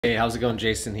Hey, how's it going?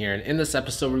 Jason here, and in this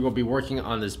episode we're going to be working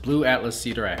on this Blue Atlas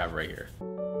Cedar I have right here.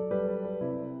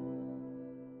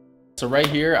 So right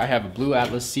here I have a Blue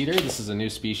Atlas Cedar. This is a new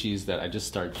species that I just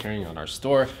started carrying on our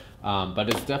store, but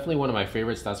it's definitely one of my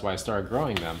favorites. That's why I started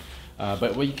growing them.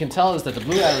 But what you can tell is that the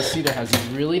Blue Atlas Cedar has these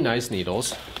really nice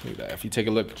needles. Look at that. If you take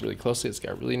a look really closely, it's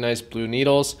got really nice blue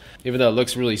needles. Even though it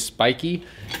looks really spiky,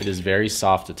 it is very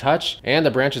soft to touch, and the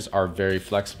branches are very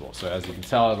flexible. So as you can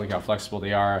tell, look how flexible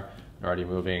they are. They're already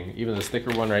moving. Even this thicker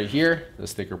one right here,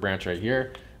 this thicker branch right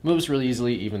here, moves really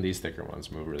easily. Even these thicker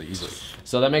ones move really easily.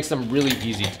 So that makes them really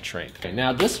easy to train. Okay,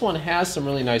 now this one has some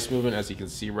really nice movement, as you can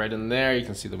see right in there. You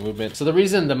can see the movement. So the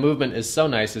reason the movement is so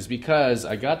nice is because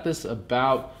I got this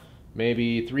about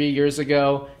maybe 3 years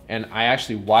ago, and I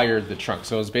actually wired the trunk.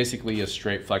 So it's basically a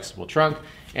straight flexible trunk,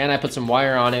 and I put some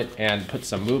wire on it and put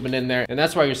some movement in there. And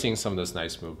that's why you're seeing some of this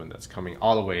nice movement that's coming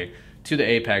all the way to the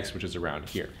apex, which is around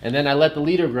here. And then I let the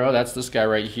leader grow. That's this guy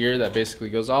right here that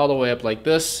basically goes all the way up like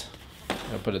this.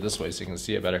 I'll put it this way so you can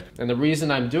see it better. And the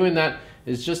reason I'm doing that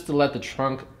is just to let the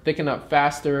trunk thicken up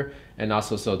faster, and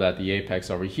also so that the apex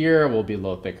over here will be a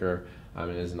little thicker.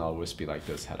 It isn't all wispy like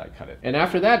this had I cut it. And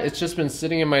after that, it's just been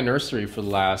sitting in my nursery for the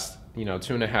last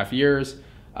 2.5 years,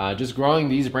 just growing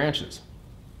these branches.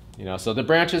 So the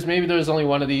branches, maybe there's only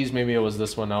one of these, maybe it was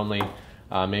this one only.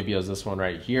 Maybe it was this one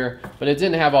right here, but it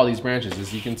didn't have all these branches.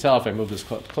 As you can tell, if I move this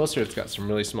closer, it's got some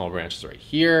really small branches right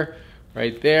here,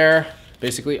 right there,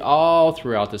 basically all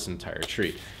throughout this entire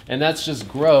tree. And that's just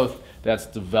growth that's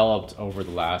developed over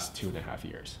the last 2.5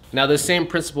 years. Now, the same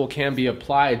principle can be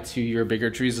applied to your bigger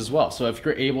trees as well. So if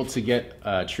you're able to get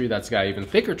a tree that's got even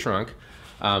thicker trunk,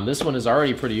 this one is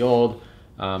already pretty old,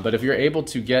 but if you're able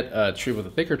to get a tree with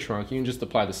a thicker trunk, you can just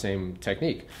apply the same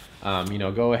technique.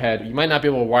 Go ahead. You might not be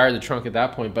able to wire the trunk at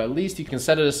that point, but at least you can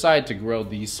set it aside to grow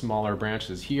these smaller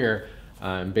branches here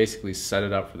and basically set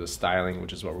it up for the styling,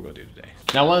 which is what we're going to do today.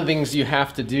 Now, one of the things you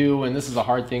have to do, and this is a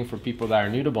hard thing for people that are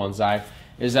new to bonsai,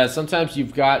 is that sometimes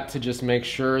you've got to just make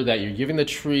sure that you're giving the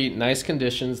tree nice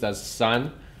conditions, that's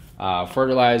sun,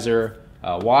 fertilizer,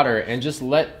 water, and just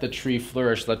let the tree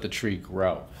flourish, let the tree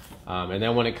grow. And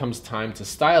then when it comes time to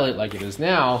style it like it is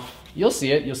now, you'll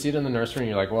see it in the nursery and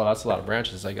you're like, well, that's a lot of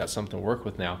branches, I got something to work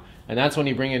with now. And that's when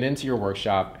you bring it into your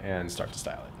workshop and start to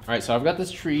style it. All right, so I've got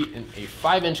this tree in a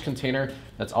 5-inch container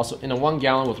that's also in a 1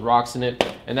 gallon with rocks in it,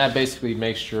 and that basically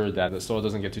makes sure that the soil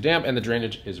doesn't get too damp and the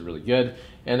drainage is really good,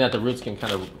 and that the roots can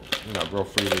kind of grow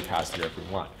freely past here if we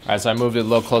want. All right, so I moved it a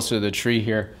little closer to the tree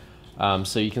here.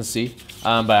 So you can see,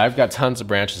 but I've got tons of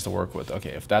branches to work with. Okay,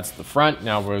 if that's the front,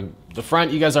 now the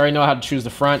front, you guys already know how to choose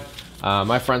the front.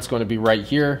 My front's going to be right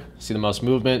here. See the most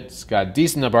movement. It's got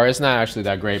decent nub bar. It's not actually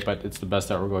that great, but it's the best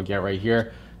that we're going to get right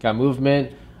here. Got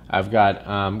movement. I've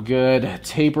got good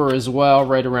taper as well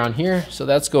right around here. So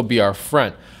that's going to be our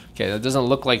front. Okay, that doesn't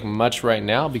look like much right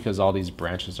now because all these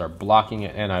branches are blocking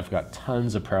it, and I've got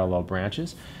tons of parallel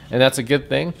branches. And that's a good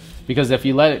thing, because if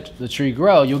you let the tree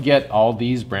grow, you'll get all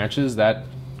these branches that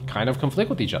kind of conflict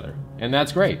with each other, and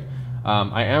that's great.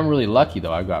 I am really lucky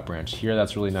though. I've got a branch here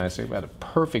that's really nice. I've got a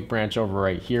perfect branch over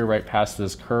right here, right past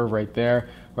this curve right there,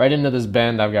 right into this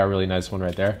bend. I've got a really nice one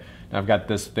right there. And I've got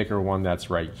this thicker one that's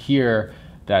right here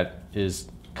that is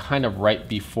kind of right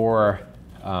before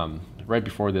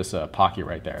this pocket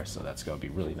right there. So that's going to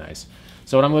be really nice.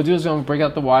 So what I'm going to do is I'm going to break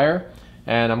out the wire,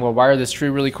 and I'm going to wire this tree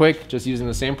really quick, just using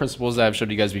the same principles that I've showed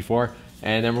you guys before,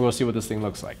 and then we're going to see what this thing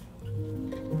looks like.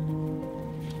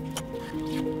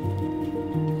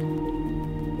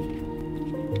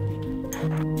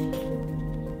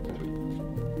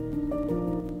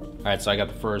 All right, so I got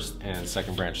the first and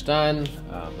second branch done.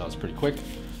 That was pretty quick.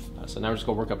 So now we're just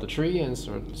going to work up the tree and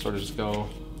sort of just go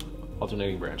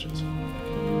alternating branches.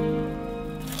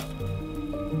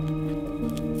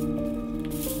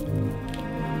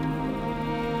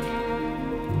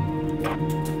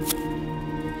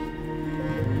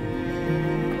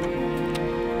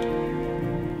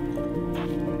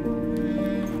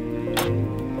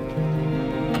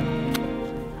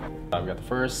 I've got the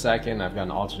first, second, I've got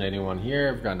an alternating one here,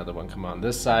 I've got another one come on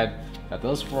this side. I've got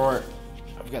those 4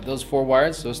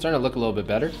 wires, so it's starting to look a little bit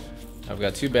better. I've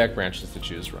got 2 back branches to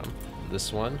choose from,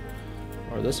 this one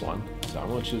or this one, so I'm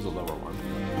going to choose the lower one.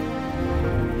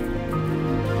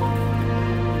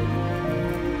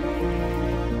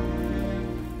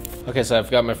 Okay, so I've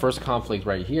got my first conflict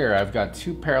right here. I've got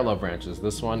 2 parallel branches,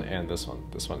 this one and this one.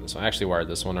 I actually wired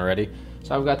this one already.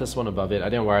 So I've got this one above it. I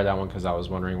didn't wire that one because I was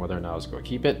wondering whether or not I was going to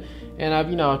keep it. And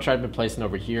I've tried to place it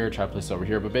over here, tried to place it over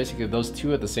here, but basically those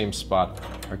 2 at the same spot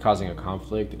are causing a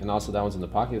conflict. And also that one's in the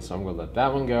pocket, so I'm going to let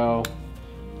that one go.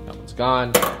 That one's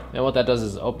gone. And what that does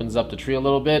is opens up the tree a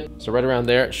little bit. So right around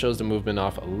there, it shows the movement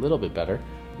off a little bit better.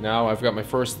 now I've got my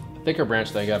first thicker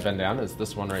branch that I got bend down. It's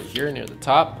this one right here near the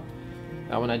top.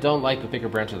 That one, I don't like the thicker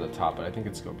branch at the top, but I think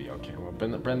it's gonna be okay. We'll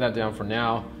bend that down for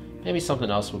now. Maybe something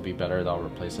else will be better that I'll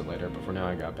replace it later, but for now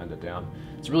I gotta bend it down.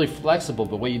 It's really flexible,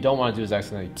 but what you don't wanna do is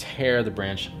accidentally tear the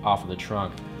branch off of the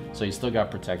trunk, so you still got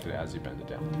protected as you bend it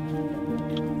down.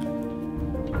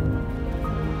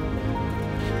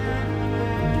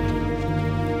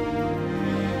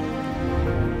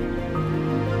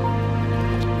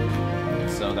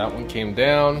 So that one came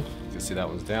down. You can see that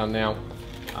one's down now.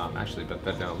 Actually bent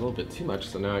that down a little bit too much,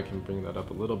 so now I can bring that up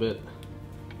a little bit.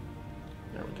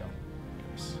 There we go.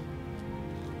 Nice.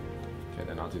 Okay,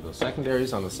 then I'll do those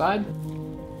secondaries on the side.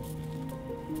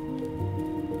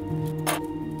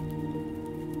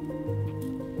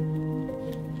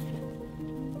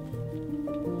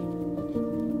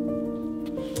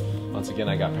 Once again,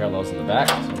 I got parallels in the back,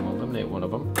 so I'm gonna eliminate one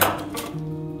of them.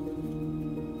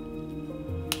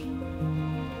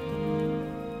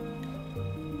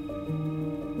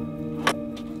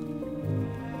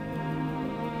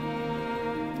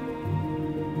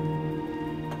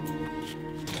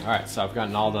 All right, so I've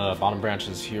gotten all the bottom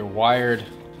branches here wired.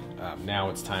 Now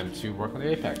it's time to work on the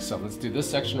apex. So let's do this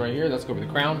section right here. Let's go over the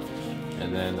crown,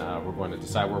 and then we're going to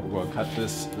decide where we're going to cut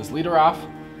this leader off.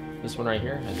 This one right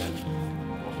here, and then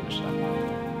we'll finish it up.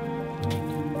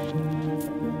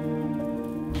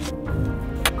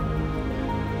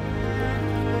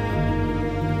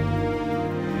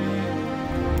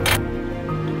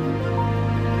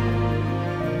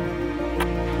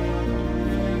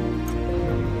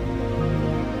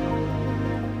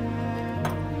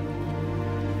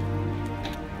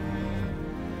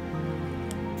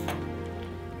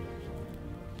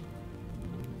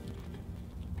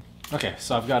 Okay,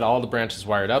 so I've got all the branches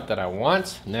wired up that I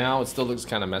want. Now it still looks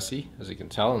kind of messy, as you can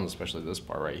tell, and especially this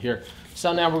part right here.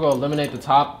 So now we're going to eliminate the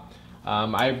top.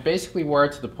 I basically wore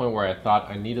it to the point where I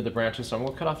thought I needed the branches, so I'm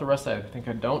going to cut off the rest that I think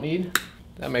I don't need.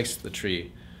 That makes the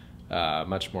tree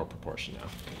much more proportional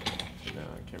now. Now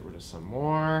I get rid of some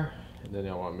more, and then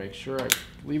I want to make sure I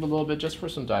leave a little bit just for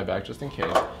some dieback, just in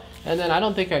case. And then I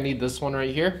don't think I need this one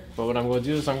right here, but what I'm going to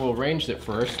do is I'm going to arrange it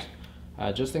first,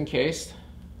 just in case.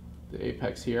 The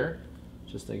apex here,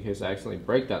 just in case I accidentally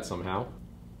break that somehow.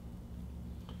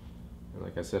 And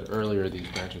like I said earlier, these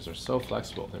branches are so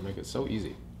flexible, they make it so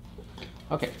easy.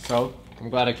 Okay, so I'm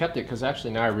glad I kept it, because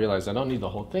actually now I realize I don't need the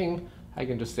whole thing. I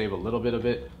can just save a little bit of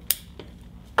it,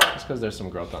 just because there's some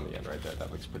growth on the end right there. That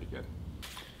looks pretty good.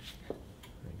 You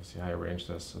can see how I arranged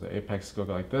this. So the apex go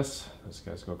like this. This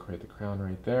guy's go create the crown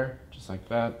right there, just like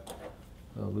that.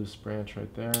 A loose branch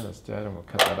right there, that's dead, and we'll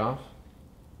cut that off.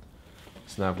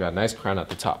 So now I've got a nice crown at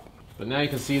the top. But now you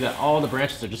can see that all the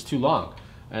branches are just too long.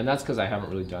 And that's because I haven't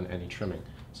really done any trimming.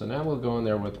 So now we'll go in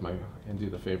there with and do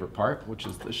the favorite part, which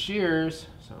is the shears.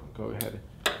 So go ahead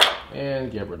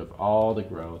and get rid of all the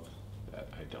growth that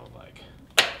I don't like.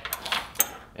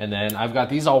 And then I've got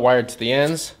these all wired to the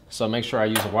ends. So make sure I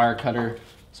use a wire cutter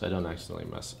so I don't accidentally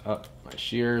mess up my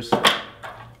shears.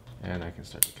 And I can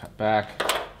start to cut back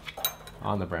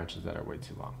on the branches that are way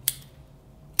too long.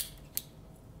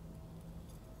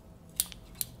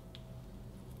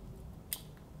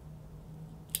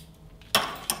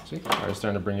 I'm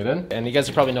starting to bring it in. And you guys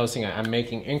are probably noticing I'm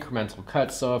making incremental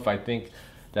cuts, so if I think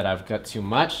that I've cut too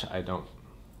much, I'm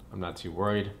not too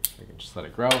worried. I can just let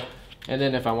it grow. And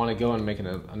then if I want to go and make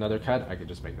another cut, I can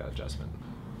just make that adjustment.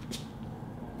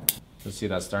 Let's see,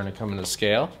 that's starting to come into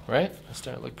scale, right? That's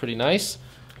starting to look pretty nice.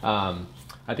 I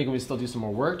think we still do some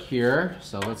more work here,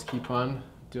 so let's keep on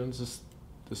doing this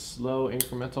slow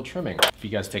incremental trimming. If you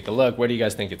guys take a look, where do you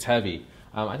guys think it's heavy?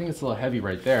 I think it's a little heavy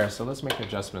right there, so let's make an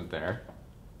adjustment there.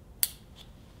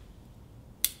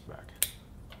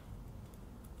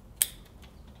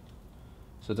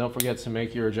 So don't forget to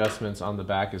make your adjustments on the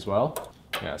back as well.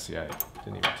 Yeah, see, I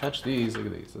didn't even touch these. Look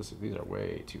at these. These are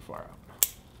way too far out.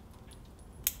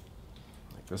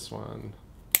 Like this one.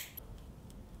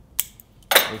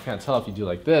 You can't tell if you do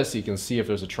like this. You can see if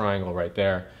there's a triangle right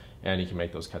there, and you can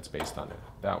make those cuts based on it.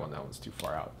 That one's too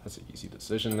far out. That's an easy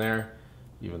decision there.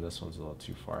 Even this one's a little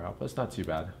too far out, but it's not too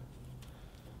bad.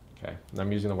 Okay, and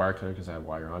I'm using the wire cutter because I have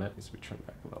wire on it. It needs to be trimmed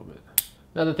back a little bit.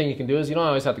 Another thing you can do is you don't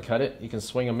always have to cut it. You can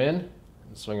swing them in.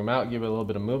 Swing them out, give it a little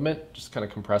bit of movement, just kind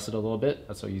of compress it a little bit.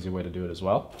 That's an easy way to do it as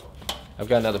well. I've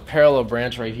got another parallel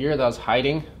branch right here that I was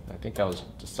hiding. I think I was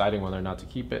deciding whether or not to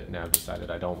keep it. Now I've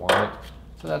decided I don't want it.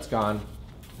 So that's gone.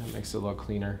 That makes it a little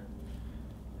cleaner.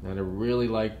 And I really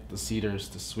like the cedars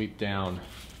to sweep down.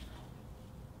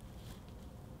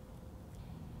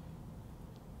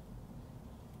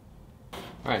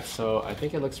 All right, so I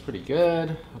think it looks pretty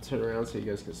good. I'll turn around so you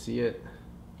guys can see it.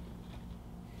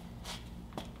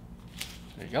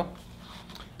 Right go.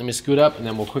 Let me scoot up and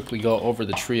then we'll quickly go over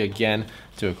the tree again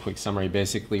to a quick summary.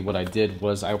 Basically what I did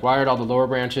was I wired all the lower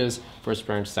branches, first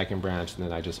branch, second branch, and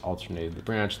then I just alternated the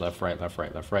branch, left, right, left,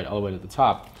 right, left, right, all the way to the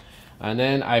top. And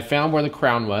then I found where the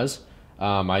crown was.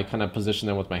 I kind of positioned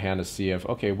them with my hand to see if,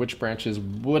 okay, which branches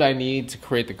would I need to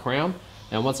create the crown?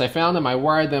 And once I found them, I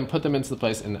wired them, put them into the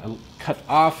place, and cut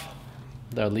off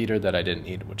the leader that I didn't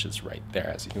need, which is right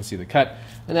there. As you can see the cut,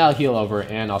 and that'll heal over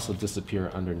and also disappear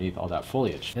underneath all that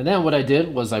foliage. And then what I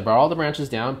did was I brought all the branches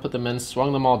down, put them in,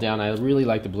 swung them all down. I really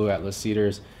like the Blue Atlas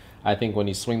cedars. I think when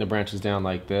you swing the branches down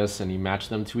like this and you match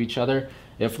them to each other,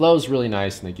 it flows really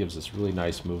nice and it gives us really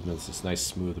nice movements, this nice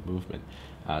smooth movement.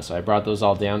 So I brought those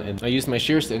all down and I used my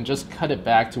shear stick and just cut it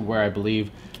back to where I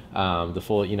believe the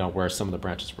full, where some of the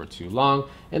branches were too long.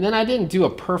 And then I didn't do a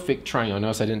perfect triangle.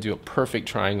 Notice I didn't do a perfect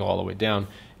triangle all the way down.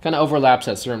 It kind of overlaps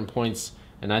at certain points,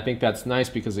 and I think that's nice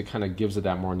because it kind of gives it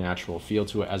that more natural feel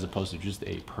to it as opposed to just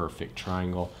a perfect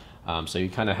triangle. So you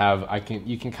kind of have,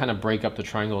 you can kind of break up the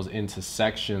triangles into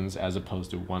sections as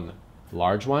opposed to one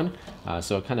large one.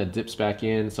 So it kind of dips back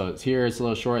in. So it's here, it's a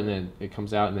little short, and then it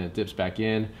comes out, and then it dips back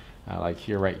in. Like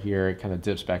here, right here, it kind of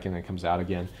dips back in and comes out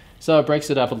again. So it breaks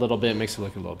it up a little bit, makes it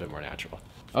look a little bit more natural.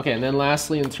 Okay, and then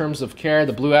lastly, in terms of care,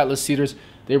 the Blue Atlas cedars,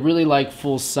 they really like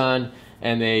full sun,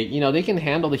 and they can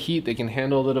handle the heat, they can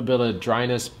handle a little bit of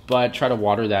dryness, but try to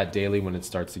water that daily when it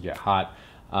starts to get hot.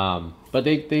 But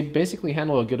they basically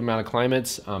handle a good amount of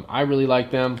climates. I really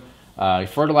like them.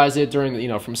 Fertilize it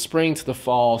during, from spring to the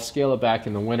fall, scale it back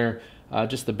in the winter.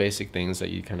 Just the basic things that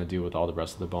you kind of do with all the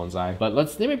rest of the bonsai. But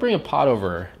let me bring a pot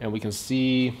over and we can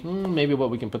see maybe what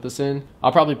we can put this in.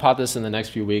 I'll probably pot this in the next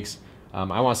few weeks.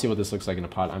 I want to see what this looks like in a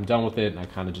pot. I'm done with it and I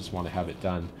kind of just want to have it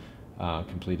done,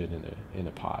 completed in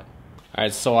a pot. All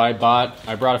right, so I brought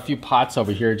a few pots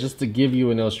over here just to give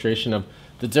you an illustration of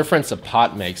the difference a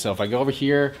pot makes. So if I go over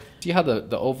here, see how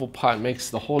the oval pot makes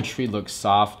the whole tree look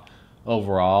soft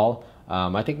overall.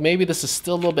 I think maybe this is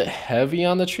still a little bit heavy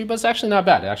on the tree, but it's actually not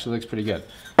bad. It actually looks pretty good.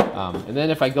 And then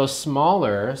if I go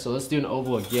smaller, so let's do an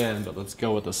oval again, but let's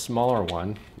go with a smaller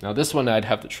one. Now this one I'd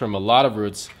have to trim a lot of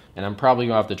roots, and I'm probably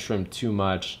gonna have to trim too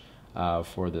much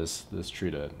for this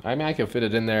tree to, I mean I can fit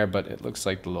it in there, but it looks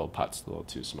like the little pot's a little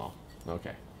too small.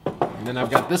 Okay, and then I've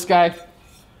got this guy.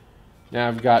 Now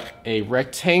I've got a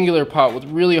rectangular pot with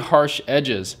really harsh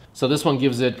edges. So this one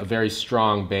gives it a very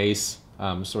strong base,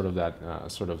 sort of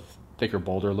that sort of thicker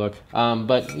boulder look,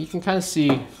 but you can kind of see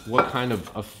what kind of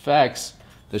effects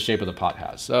the shape of the pot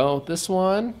has. So this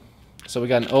one, so we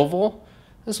got an oval.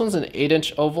 This one's an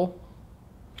 8-inch oval.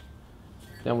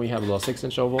 Then we have a little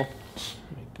 6-inch oval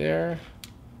right there,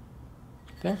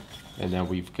 and then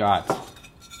we've got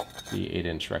the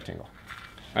 8-inch rectangle.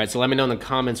 All right, so let me know in the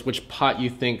comments which pot you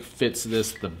think fits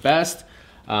this the best.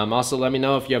 Also, let me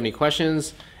know if you have any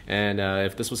questions, and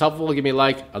if this was helpful, give me a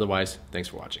like. Otherwise, thanks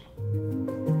for watching.